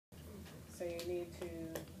so you need to,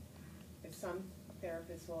 if some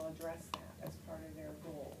therapists will address that as part of their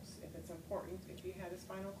goals. If it's important, if you had a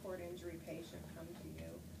spinal cord injury patient come to you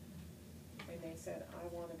and they said, I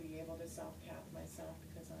want to be able to self-cath myself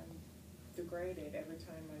because I'm degraded every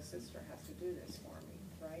time my sister has to do this for me,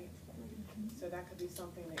 right? So that could be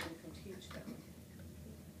something that you can teach them.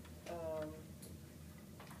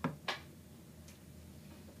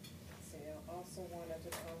 See, I also wanted to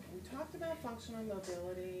talk, we talked about functional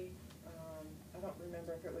mobility. I don't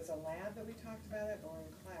remember if it was a lab that we talked about it or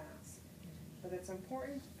in class. But it's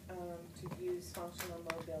important to use functional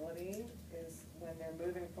mobility is when they're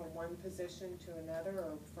moving from one position to another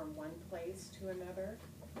or from one place to another.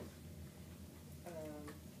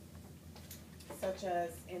 Such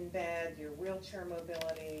as in bed, your wheelchair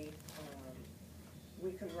mobility.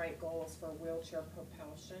 We can write goals for wheelchair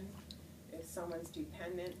propulsion. If someone's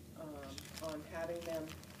dependent on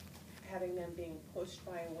having them being pushed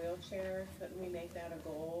by a wheelchair, couldn't we make that a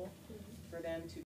goal for them to